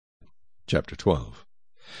Chapter 12.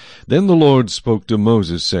 Then the Lord spoke to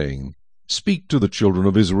Moses, saying, Speak to the children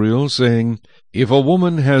of Israel, saying, If a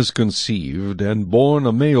woman has conceived and born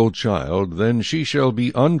a male child, then she shall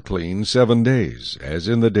be unclean 7 days, as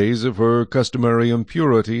in the days of her customary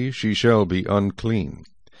impurity she shall be unclean.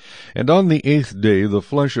 And on the 8th day the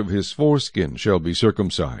flesh of his foreskin shall be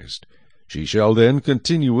circumcised. She shall then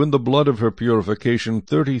continue in the blood of her purification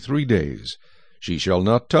 33 days. She shall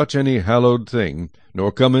not touch any hallowed thing,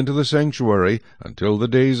 nor come into the sanctuary, until the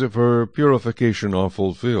days of her purification are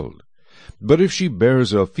fulfilled. But if she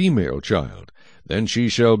bears a female child, then she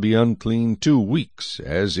shall be unclean 2 weeks,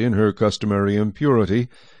 as in her customary impurity,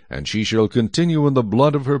 and she shall continue in the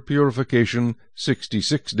blood of her purification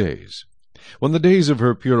 66 days. When the days of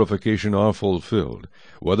her purification are fulfilled,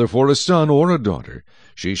 whether for a son or a daughter,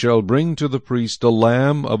 she shall bring to the priest a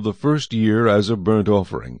lamb of the first year as a burnt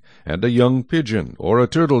offering, and a young pigeon or a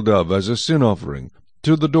turtle-dove as a sin offering,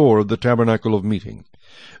 to the door of the tabernacle of meeting.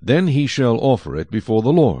 Then he shall offer it before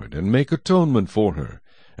the Lord, and make atonement for her,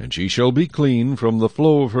 and she shall be clean from the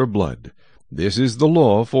flow of her blood. This is the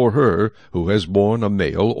law for her who has borne a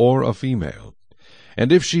male or a female.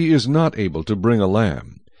 And if she is not able to bring a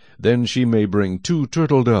lamb, then she may bring 2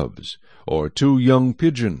 turtle-doves, or 2 young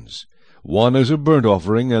pigeons, one as a burnt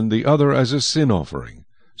offering, and the other as a sin offering.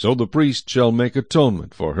 So the priest shall make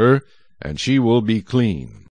atonement for her, and she will be clean.